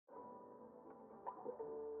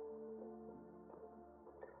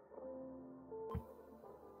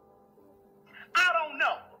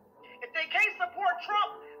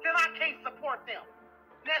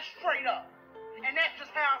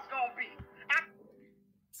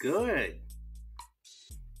Good.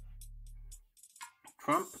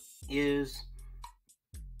 Trump is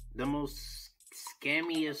the most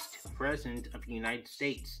scammiest president of the United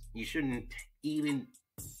States. You shouldn't even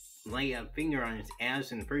lay a finger on his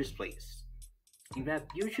ass in the first place. In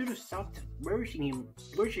fact, you should have stopped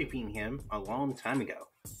worshiping him a long time ago.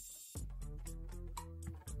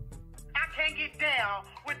 I can't get down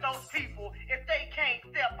with those people if they can't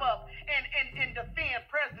step up and defend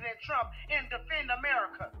President Trump and defend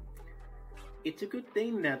America. It's a good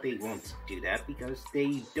thing that they won't do that because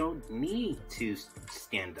they don't need to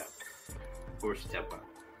stand up or step up.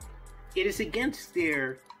 It is against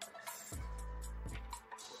their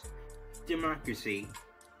democracy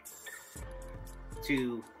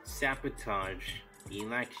to sabotage the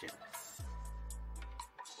election.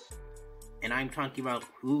 And I'm talking about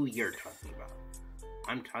who you're talking about.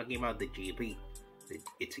 I'm talking about the GOP.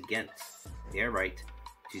 It's against their right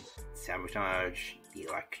to sabotage the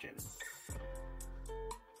election.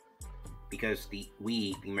 Because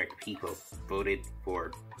we, the American people, voted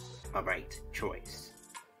for a right choice.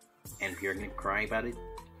 And if you're going to cry about it,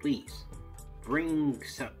 please bring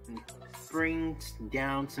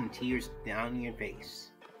down some tears down your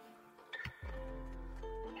face.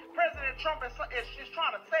 President Trump is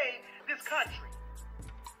trying to save this country.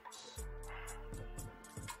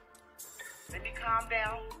 Let me calm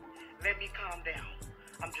down.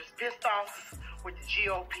 I'm just pissed off with the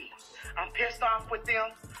GOP. I'm pissed off with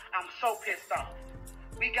them. I'm so pissed off.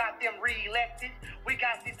 We got them re-elected. We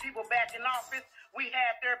got these people back in office. We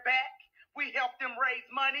had their back. We helped them raise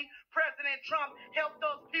money. President Trump helped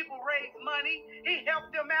those people raise money. He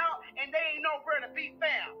helped them out, and they ain't nowhere to be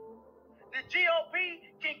found. The GOP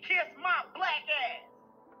can kiss my black ass.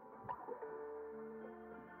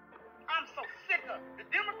 I'm so sick of it. The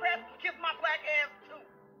Democrats can kiss my black ass too.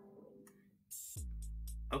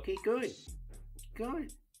 Okay, good.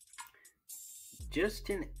 Just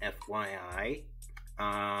an FYI,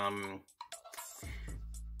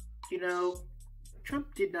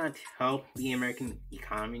 Trump did not help the American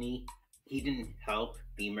economy. He didn't help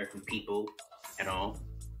the American people at all.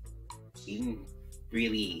 He didn't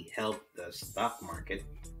really help the stock market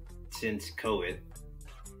since COVID.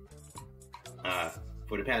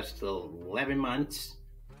 For the past 11 months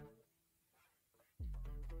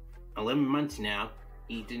now,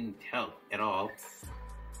 he didn't help at all.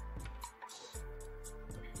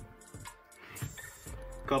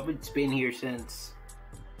 COPED's been here since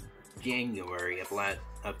January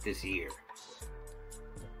of this year.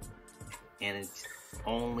 And it's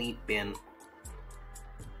only been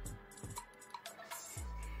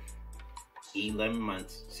 11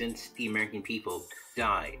 months since the American people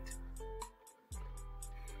died.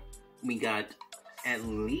 We got at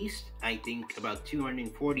least, I think, about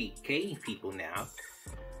 240,000 people now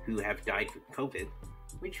who have died from COVID,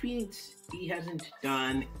 which means he hasn't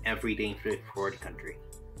done everything for the country.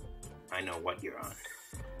 I know what you're on.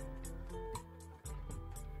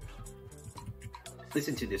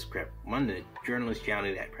 Listen to this clip. One of the journalists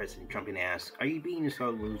shouted at President Trump and asked, "Are you being so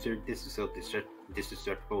loser? This is so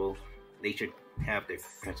disrespectful. They should have their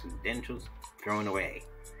presidentials thrown away."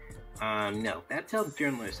 No, that's how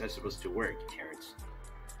journalists are supposed to work, Terrence.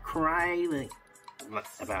 Cry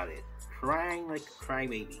about it. Crying like a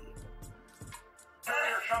crybaby.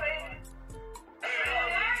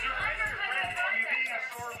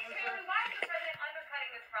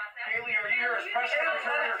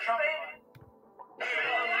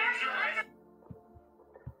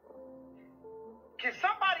 Can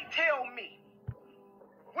somebody tell me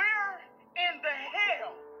where in the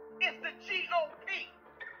hell is the GOP?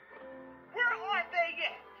 Where are they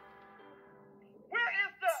at? Where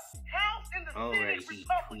is the House and the Senate Senate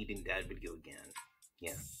Republic? Tweeting that video again.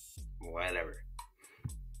 Yeah, whatever.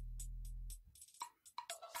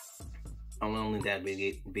 Along with that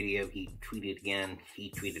video, he tweeted again.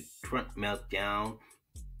 He tweeted Trump meltdown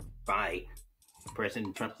by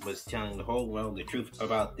President Trump was telling the whole world the truth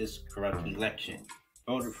about this corrupt election.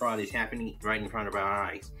 Voter fraud is happening right in front of our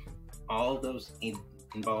eyes. All those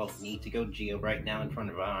involved need to go to jail right now in front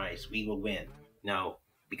of our eyes. We will win. No,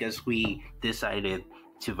 because we decided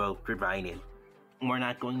to vote for Biden. We're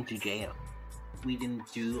not going to jail. We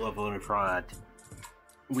didn't do a voter fraud.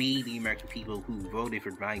 We, the American people who voted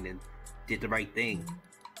for Biden, did the right thing.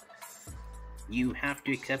 You have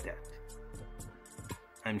to accept that.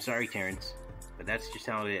 I'm sorry, Terrence, but that's just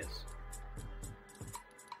how it is.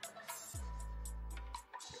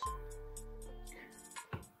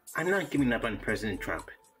 I'm not giving up on President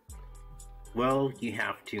Trump. Well, you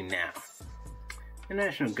have to now. The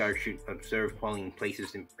National Guard should observe polling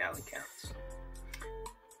places and ballot counts.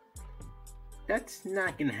 That's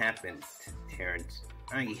not gonna happen, Terrence.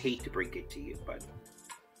 I hate to break it to you, but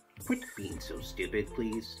quit being so stupid,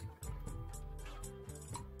 please.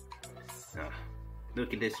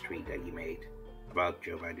 Look at this tweet that you made about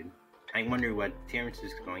Joe Biden. I wonder what Terrence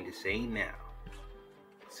is going to say now.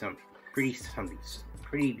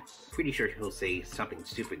 Pretty sure he'll say something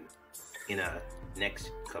stupid in a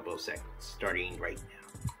next couple of seconds, starting right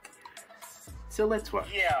now. So let's watch.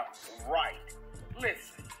 Yeah, right.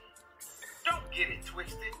 Listen, don't get it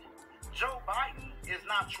twisted. Joe Biden is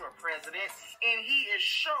not your president, and he is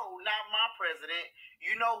sure not my president.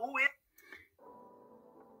 You know who is?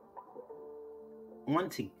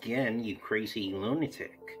 Once again, you crazy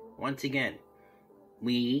lunatic. Once again,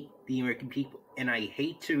 we, the American people, and I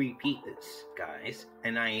hate to repeat this, guys,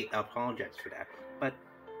 and I apologize for that, but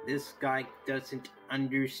this guy doesn't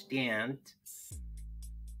understand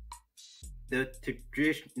the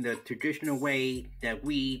traditional way that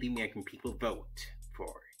we, the American people, vote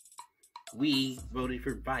for. We voted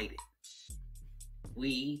for Biden.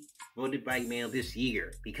 We voted by mail this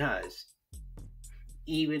year because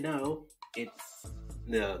even though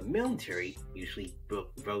the military usually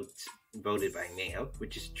voted by mail,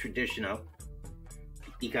 which is traditional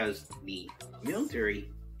because the military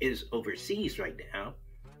is overseas right now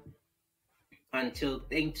until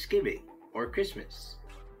Thanksgiving or Christmas,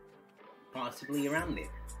 possibly around there.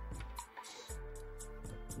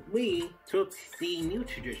 We took the new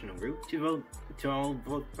traditional route to all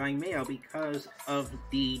vote by mail because of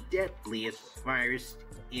the deadliest virus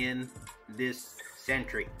in this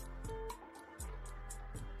century.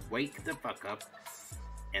 Wake the fuck up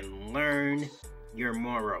and learn your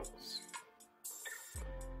morals.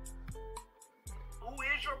 Who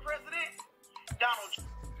is your president? Donald.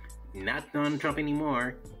 Not Donald Trump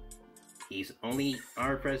anymore. He's only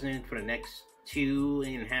our president for the next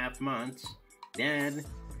 2.5 months. Then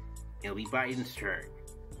it'll be Biden's turn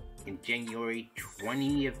in January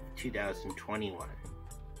 20th, 2021.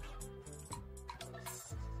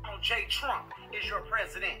 Donald J. Trump is your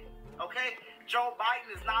president, okay? Joe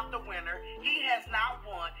Biden is not the winner. He has not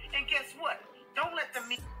won. And guess what? Don't let the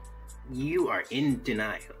media You are in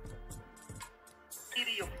denial.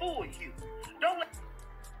 fool you. Don't let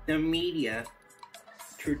The media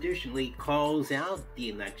traditionally calls out the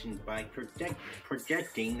election by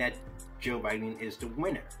projecting that Joe Biden is the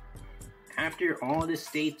winner. After all the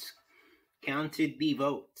states counted the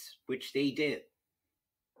votes, which they did,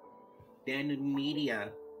 then the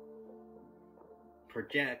media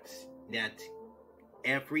projects that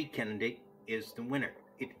every candidate is the winner.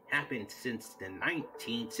 It happened since the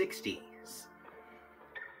 1960s.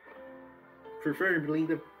 Preferably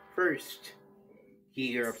the first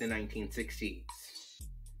year of the 1960s.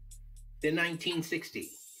 The 1960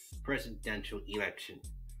 presidential election.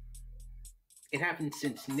 It happened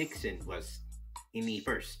since Nixon was in the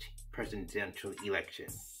first presidential election.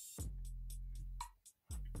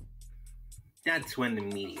 That's when the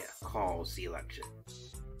media calls the election.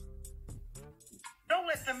 Don't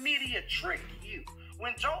let the media trick you.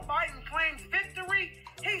 When Joe Biden claims victory,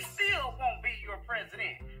 he still won't be your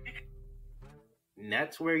president. And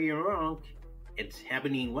that's where you're wrong. It's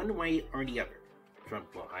happening one way or the other.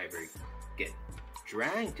 Trump will either get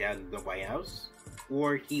dragged out of the White House,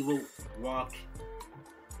 or he will walk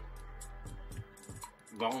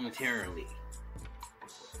voluntarily.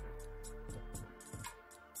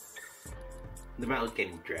 Without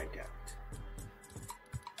getting dragged out.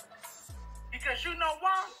 Because you know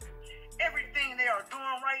why? Everything they are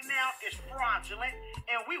doing right now is fraudulent,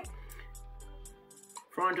 and we...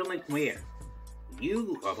 Fraudulent where?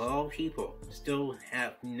 You, of all people, still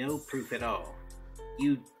have no proof at all.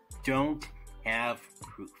 You don't have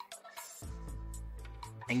proof.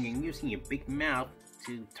 And you're using your big mouth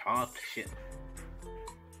to talk shit.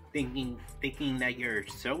 Thinking that you're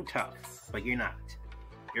so tough, but you're not.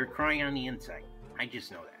 You're crying on the inside. I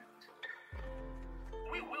just know that.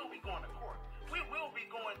 We will be going to court. We will be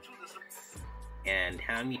going to the... And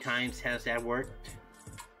how many times has that worked?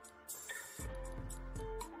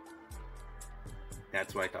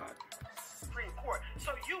 That's what I thought. Supreme Court.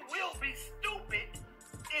 So you will be stupid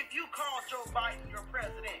if you call Joe Biden your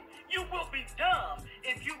president. You will be dumb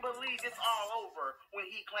if you believe it's all over when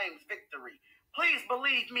he claims victory. Please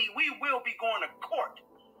believe me, we will be going to court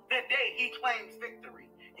the day he claims victory.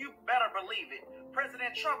 You better believe it.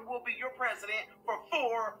 President Trump will be your president for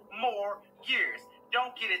 4 more years.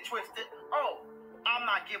 Don't get it twisted. Oh, I'm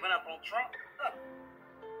not giving up on Trump.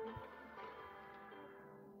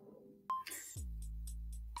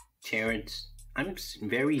 Terrence, I'm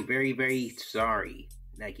very, very, very sorry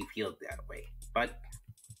that you feel that way. But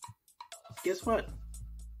guess what?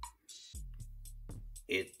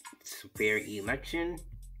 It's a fair election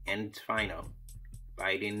and it's final.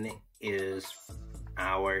 Biden is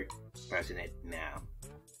our president now.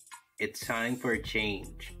 It's time for a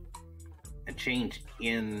change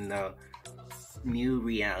in the new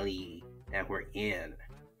reality that we're in.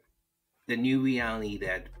 The new reality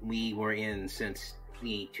that we were in since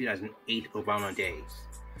the 2008 Obama days.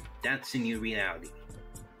 That's the new reality.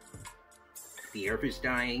 The earth is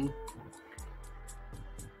dying.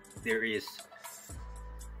 There is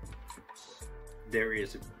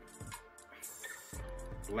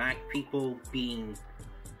black people being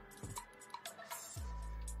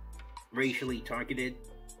racially targeted,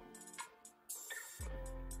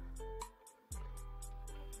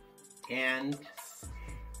 and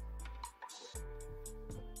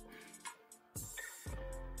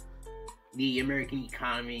the American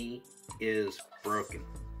economy is broken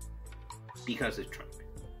because of Trump.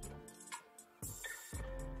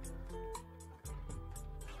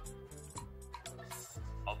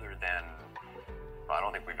 Other than, I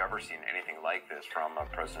don't think we've ever seen anything like this from a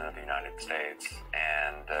president of the United States,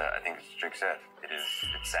 and I think as Jake said,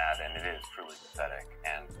 it's sad and it is truly pathetic,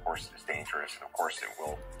 and of course it's dangerous, and of course it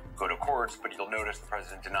will go to courts, but you'll notice the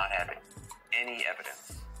president did not have any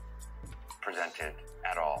evidence presented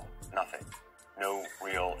at all. Nothing. No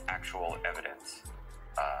real, actual evidence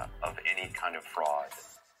of any kind of fraud.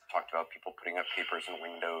 Talked about people putting up papers in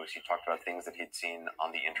windows. He talked about things that he'd seen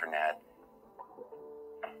on the internet.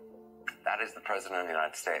 That is the president of the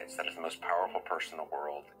United States. That is the most powerful person in the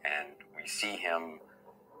world. And we see him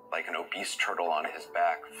like an obese turtle on his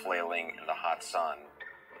back, flailing in the hot sun,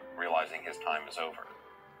 realizing his time is over.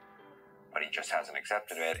 But he just hasn't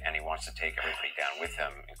accepted it, and he wants to take everybody down with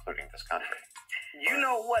him, including this country. You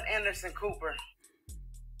know what, Anderson Cooper?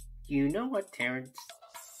 You know what, Terrence?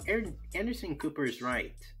 Anderson Cooper is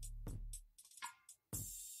right.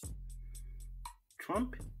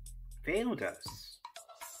 Trump failed us.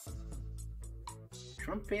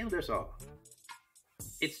 Trump failed us all.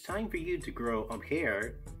 It's time for you to grow up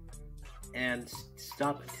here and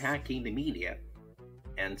stop attacking the media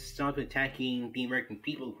and stop attacking the American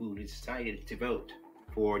people who decided to vote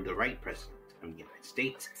for the right president of the United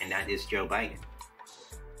States, and that is Joe Biden.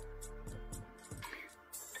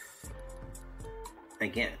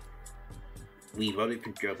 Again, we voted for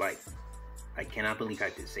Joe Biden. I cannot believe I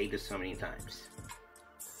have to say this so many times.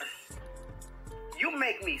 You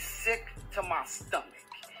make me sick to my stomach.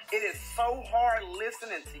 It is so hard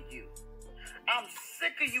listening to you. I'm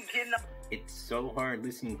sick of you getting up. It's so hard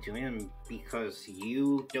listening to him because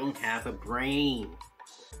you don't have a brain.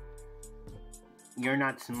 You're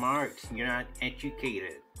not smart. You're not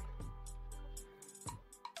educated.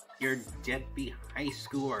 You're a deadbeat high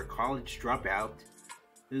school or college dropout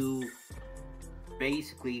who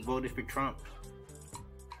basically voted for Trump.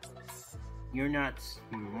 You're not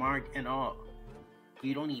smart at all.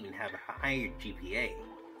 You don't even have a higher GPA.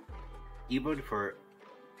 You voted for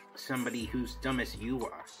somebody who's dumb as you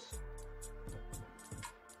are.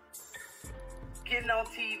 Getting on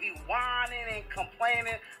TV, whining and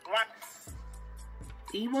complaining like...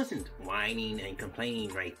 He wasn't whining and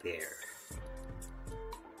complaining right there.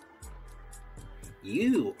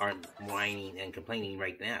 You are whining and complaining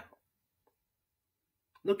right now.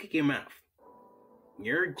 Look at your mouth.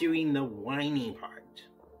 You're doing the whining part.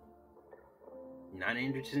 Not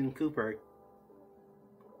Anderson Cooper.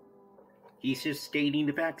 He's just stating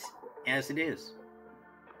the facts as it is.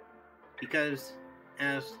 Because,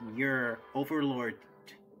 as your overlord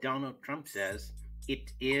Donald Trump says,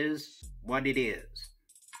 it is what it is.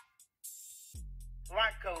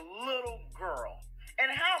 Like a little girl.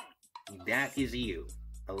 And how that is you,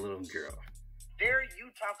 a little girl. dare you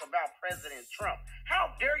talk about President Trump?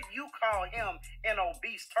 How dare you call him an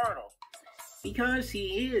obese turtle? Because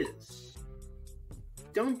he is.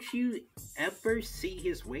 Don't you ever see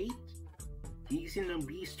his weight? He's an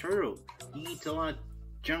obese turtle. He eats a lot of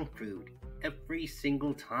junk food every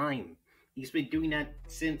single time. He's been doing that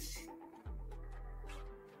since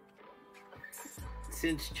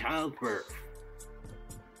childbirth.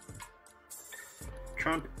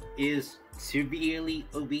 Trump is severely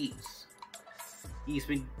obese. He's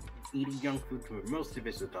been eating junk food for most of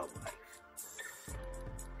his adult life.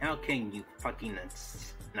 How can you fucking not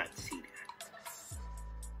see that?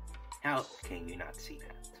 How can you not see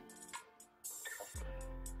that?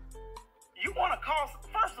 You want to call...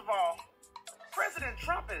 First of all, President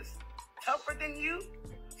Trump is tougher than you?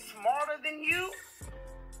 Smarter than you?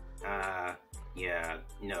 Yeah,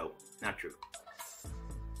 no, not true.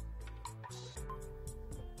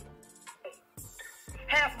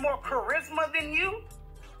 Has more charisma than you?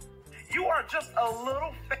 You are just a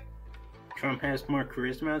little... Trump has more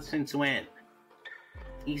charisma since when?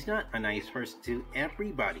 He's not a nice person to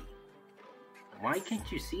everybody. Why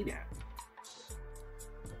can't you see that?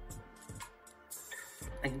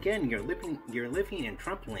 Again, you're living in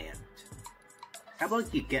Trumpland. How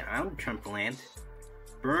about you get out of Trumpland,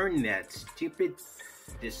 burn that stupid,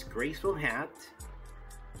 disgraceful hat,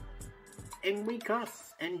 and wake up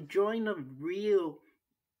and join a real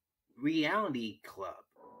reality club.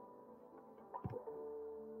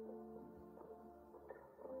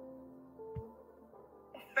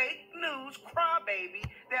 Fake news crybaby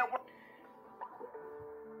that were.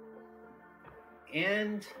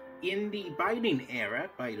 And in the Biden era,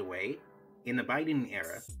 by the way, in the Biden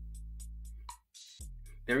era,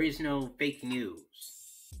 there is no fake news.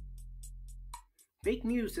 Fake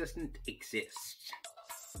news doesn't exist.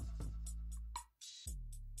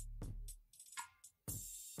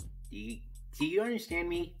 Do you understand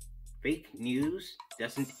me? Fake news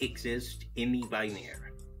doesn't exist in the Biden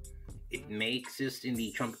era. It may exist in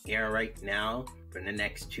the Trump era right now for the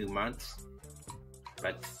next 2 months,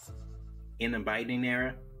 but in the Biden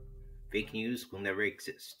era, fake news will never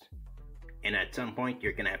exist. And at some point,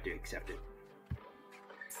 you're going to have to accept it.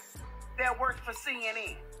 That works for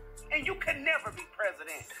CNN. And you can never be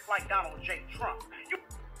president like Donald J. Trump.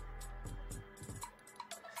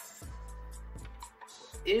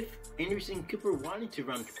 If Anderson Cooper wanted to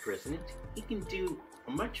run for president, he can do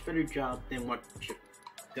a much better job than what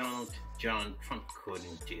Donald John Trump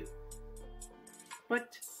couldn't do.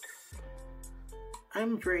 But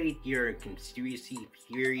I'm afraid your conspiracy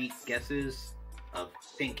theory guesses of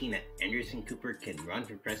thinking that Anderson Cooper can run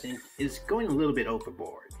for president is going a little bit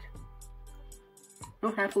overboard.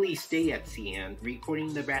 He'll happily stay at CNN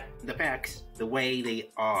reporting the facts the way they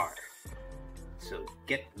are. So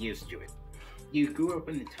get used to it. You grew up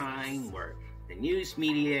in a time where the news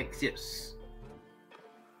media exists.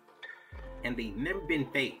 And they've never been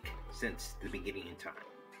fake since the beginning of time.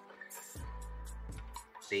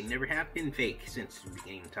 They never have been fake since the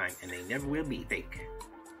beginning of time, and they never will be fake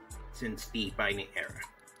since the Biden era.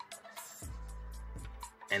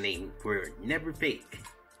 And they were never fake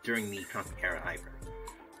during the Trump era either.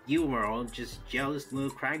 You were all just jealous little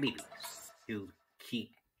crybabies who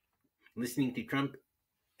keep listening to Trump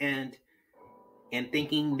and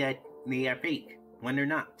thinking that they are fake when they're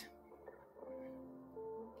not.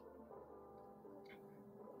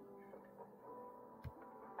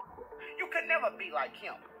 You can never be like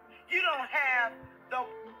him. You don't have the...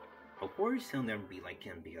 Of course he'll never be like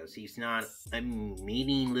him because he's not a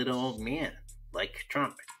meany little old man like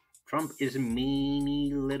Trump. Trump is a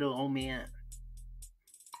meany little old man.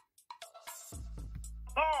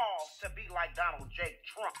 Balls to be like Donald J.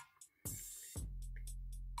 Trump.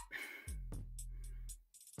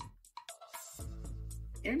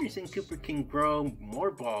 Anderson Cooper can grow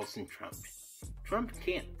more balls than Trump. Trump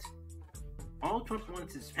can't. All Trump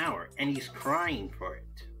wants is power, and he's crying for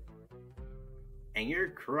it. And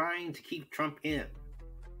you're crying to keep Trump in.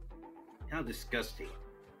 How disgusting.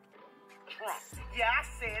 Trump. Yeah, I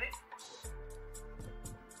said it.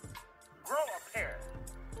 Grow a pair.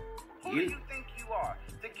 Who do you think you are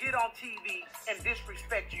to get on TV and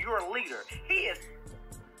disrespect your leader?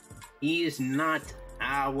 He is not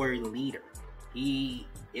our leader. He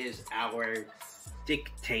is our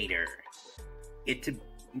dictator.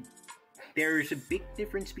 There's a big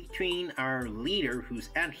difference between our leader who's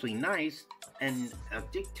actually nice and a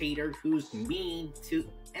dictator who's mean to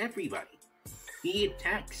everybody. He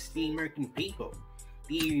attacks the American people.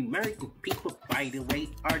 The American people, by the way,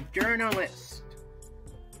 are journalists.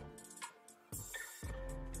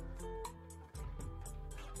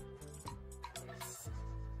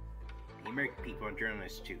 The American people are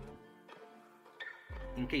journalists too.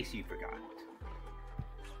 In case you forgot.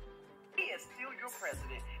 He is still your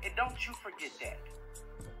president, and don't you forget that.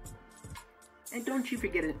 And don't you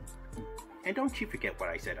forget it. And don't you forget what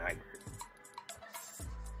I said either.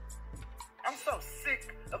 I'm so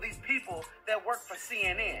sick of these people that work for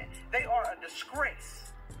CNN. They are a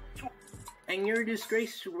disgrace. And you're a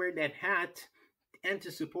disgrace to wear that hat and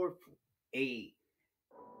to support a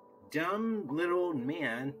dumb little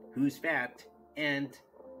man who's fat and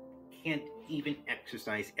can't even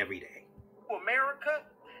exercise every day. America,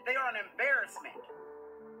 they are an embarrassment.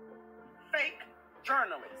 Fake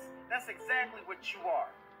journalists. That's exactly what you are.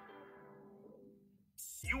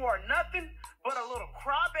 You are nothing but a little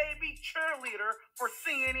crybaby cheerleader for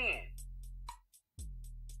CNN.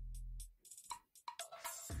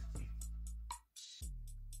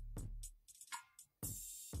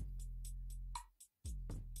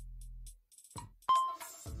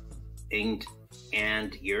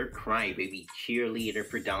 And you're a crybaby cheerleader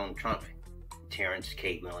for Donald Trump, Terrence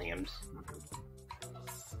K Williams.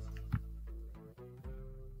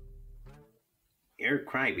 You're a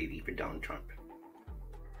crybaby for Donald Trump.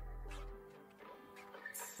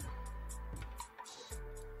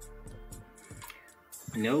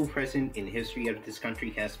 No president in the history of this country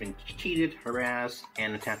has been cheated, harassed,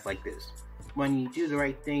 and attacked like this. When you do the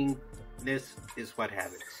right thing, this is what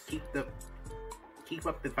happens. Keep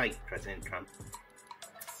up the fight, President Trump.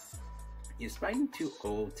 Is Biden too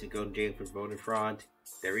old to go to jail for voter fraud?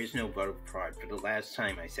 There is no voter fraud. For the last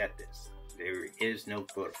time I said this, there is no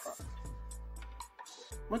voter fraud.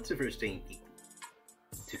 What's the first thing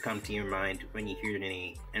to come to your mind when you hear the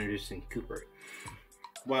name Anderson Cooper?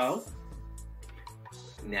 Well,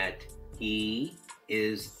 that he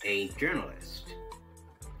is a journalist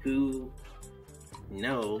who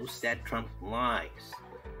knows that Trump lies.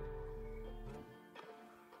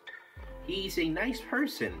 He's a nice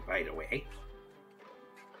person, by the way,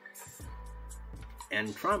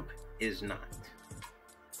 and Trump is not.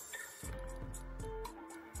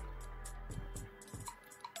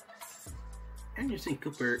 Anderson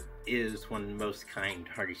Cooper is one of the most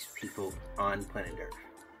kind-hearted people on planet Earth,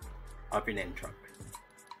 other than Trump.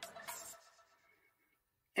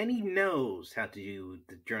 And he knows how to do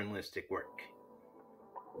the journalistic work.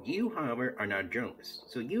 You, however, are not a journalist,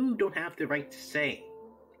 so you don't have the right to say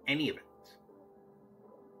any of it.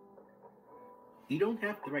 You don't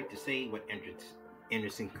have the right to say what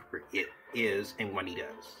Anderson Cooper is and what he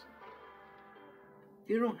does.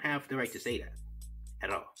 You don't have the right to say that at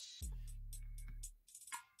all.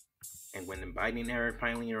 And when the Biden era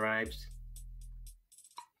finally arrives,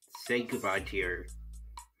 say goodbye to your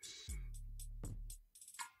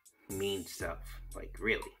mean stuff. Like,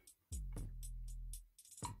 really.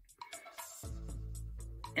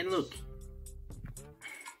 And look,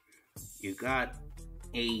 you got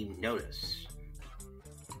a notice.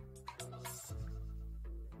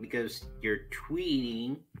 Because you're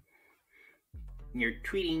tweeting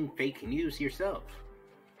fake news yourself.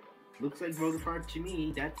 Looks like voter fraud to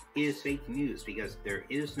me. That is fake news because there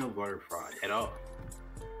is no voter fraud at all.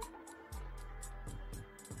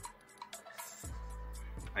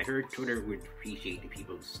 I heard Twitter would appreciate if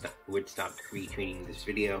people would stop retweeting this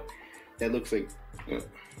video. That looks like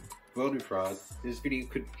voter fraud. This video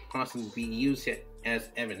could possibly be used as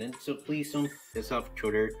evidence, so please don't piss off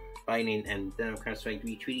Twitter, Biden, and Democrats by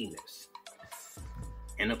retweeting this.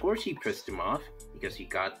 And of course he pissed him off because he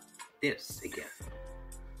got this again.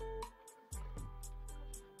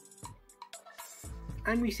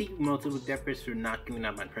 I'm receiving multiple death threats for not giving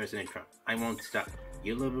up on President Trump. I won't stop.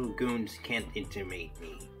 You little goons can't intimidate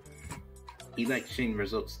me. Election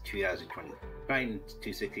results 2020. Biden's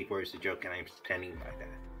 264 is a joke and I'm standing by that.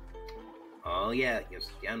 Oh yeah, you'll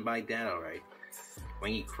stand by that, alright.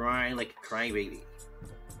 When you cry like a crybaby.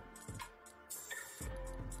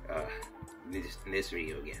 This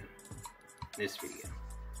video again. This video.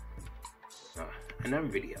 Another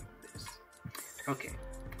video of this. Okay.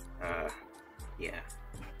 Yeah.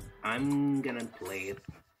 I'm gonna play it.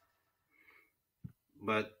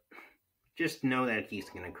 But just know that he's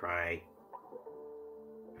gonna cry.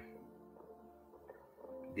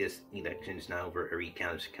 This election is not over. A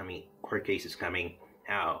recount is coming. Court case is coming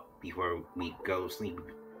out before we go to sleep.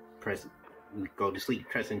 President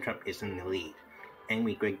Trump is in the lead. And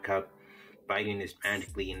we wake up, Biden is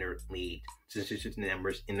magically in the lead. Suspicious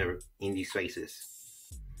numbers in these places.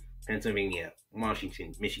 Pennsylvania,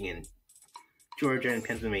 Washington, Michigan, Georgia, and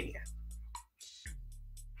Pennsylvania.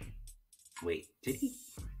 Wait, did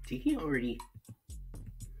he already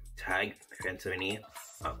tag Pennsylvania?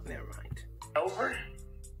 Oh, never mind. Over?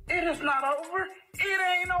 It is not over. It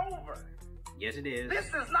ain't over. Yes, it is. This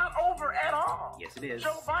is not over at all. Yes, it is.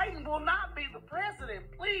 Joe Biden will not be the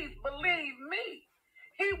president. Please believe me.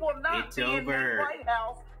 He will not be in the White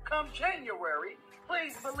House come January.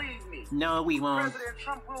 Please believe me. No, we won't. President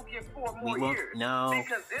Trump will get 4 more years. No.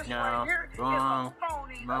 Because this right here is a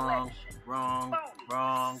phony election. Wrong. You're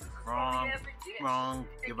wrong.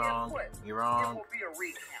 You're wrong. It will be a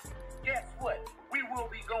recount. Guess what? We will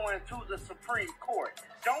be going to the Supreme Court.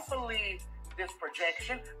 Don't believe this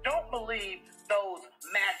projection. Don't believe those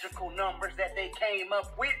magical numbers that they came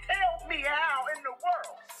up with. Tell me how in the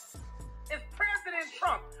world is President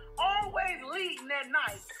Trump always leading at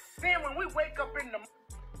night? Then when we wake up in the...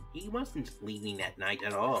 He wasn't leading that night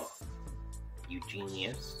at all, you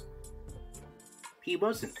genius. He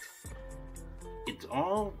wasn't. It's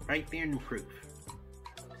all right there in the proof.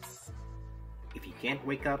 If you can't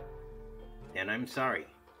wake up, then I'm sorry.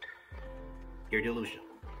 You're delusional.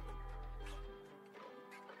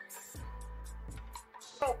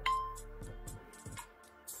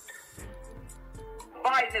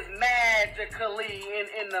 Biden is magically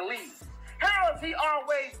in the lead. How is he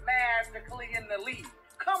always magically in the lead?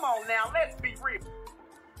 Come on now, let's be real.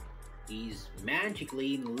 He's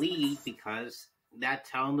magically in the lead because that's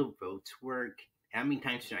how the votes work. How many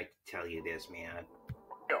times should I tell you this, man?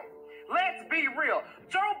 be real.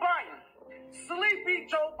 Joe Biden, sleepy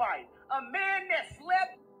Joe Biden, a man that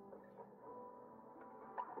slept.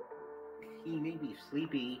 He may be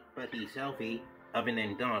sleepy, but he's healthy, other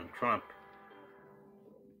than Donald Trump.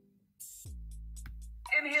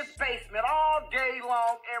 In his basement all day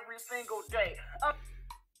long, every single day.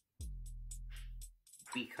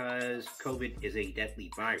 Because COVID is a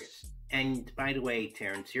deadly virus. And by the way,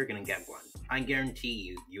 Terrence, you're gonna get one. I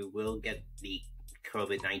guarantee you will get the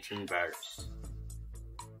COVID-19 virus.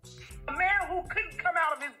 A man who couldn't come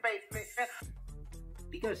out of his basement.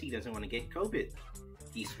 Because he doesn't want to get COVID.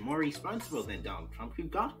 He's more responsible than Donald Trump, who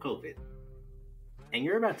got COVID. And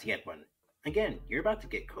you're about to get one. Again, you're about to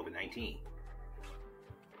get COVID-19.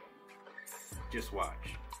 Just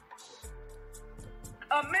watch.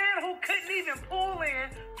 A man who couldn't even pull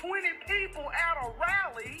in 20 people at a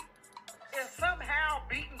rally is somehow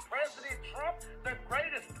beating President Trump, the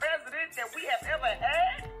greatest president that we have ever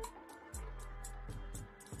had?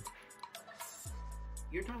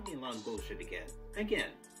 You're talking a lot of bullshit again.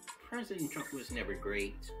 Again, President Trump was never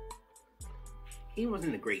great. He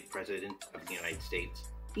wasn't a great president of the United States.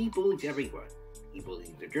 He bullied everyone. He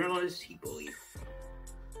bullied the journalists, he bullied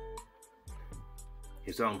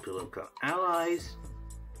his own political allies.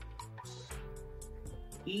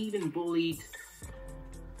 He even bullied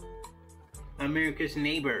America's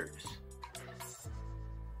neighbors.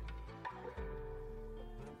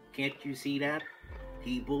 Can't you see that?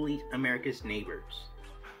 He bullied America's neighbors.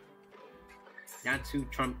 That's who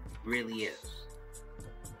Trump really is.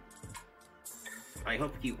 I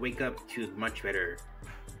hope you wake up to a much better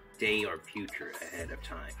day or future ahead of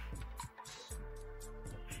time.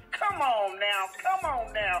 Come on now.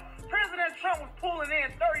 President Trump was pulling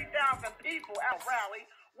in 30,000 people at a rally,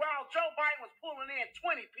 while Joe Biden was pulling in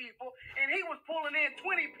 20 people, and he was pulling in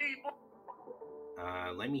 20 people.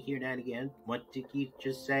 Let me hear that again. What did you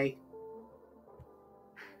just say?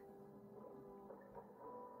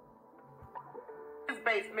 His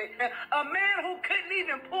basement. A man who couldn't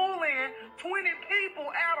even pull in 20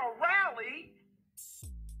 people at a rally.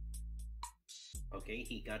 Okay,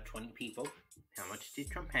 he got 20 people. How much did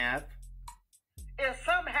Trump have? Is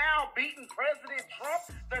somehow beating President Trump,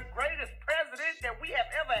 the greatest president that we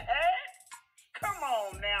have ever had? Come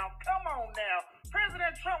on now.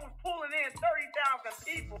 President Trump was pulling in 30,000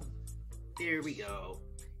 people. There we go.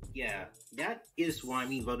 Yeah, that is why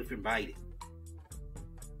we voted for Biden.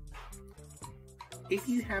 If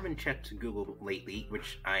you haven't checked Google lately,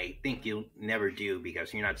 which I think you'll never do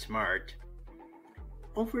because you're not smart,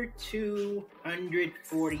 over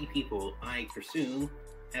 240 people, I presume,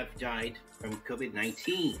 have died from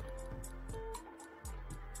COVID-19.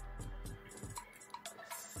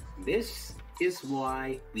 This is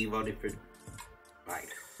why we voted for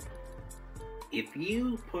Biden. If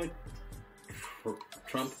you put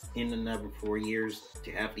Trump in another 4 years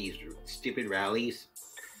to have these stupid rallies,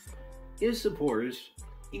 his supporters,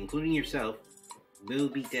 including yourself, will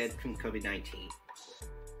be dead from COVID-19.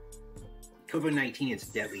 COVID-19 is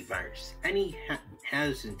a deadly virus, and he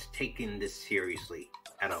hasn't taken this seriously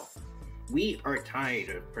at all. We are tired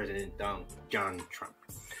of President John Trump.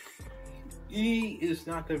 He is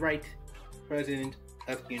not the right president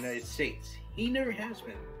of the United States. He never has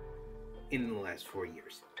been in the last 4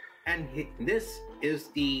 years. And this is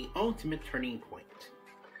the ultimate turning point.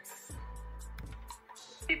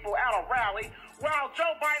 People at a rally, while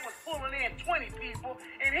Joe Biden was pulling in 20 people,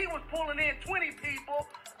 and he was pulling in 20 people.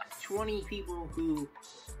 20 people who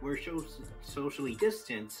were socially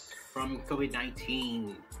distanced from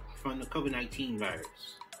COVID-19, from the COVID-19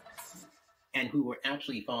 virus, and who were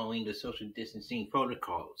actually following the social distancing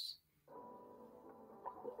protocols,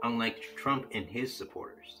 unlike Trump and his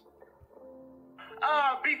supporters.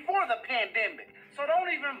 Before the pandemic. So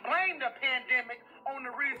don't even blame the pandemic on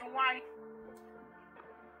the reason why.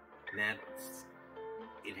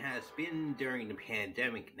 It has been during the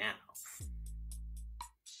pandemic now.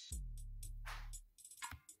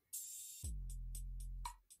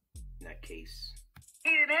 In that case,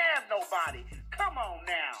 he didn't have nobody. Come on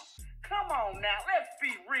now, let's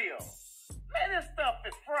be real. Man, this stuff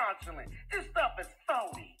is fraudulent. This stuff is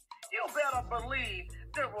phony. You better believe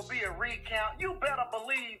there will be a recount. You better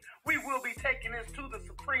believe we will be taking this to the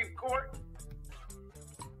Supreme Court.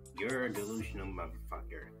 You're a delusional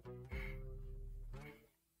motherfucker.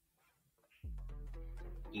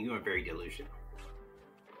 You are very delusional.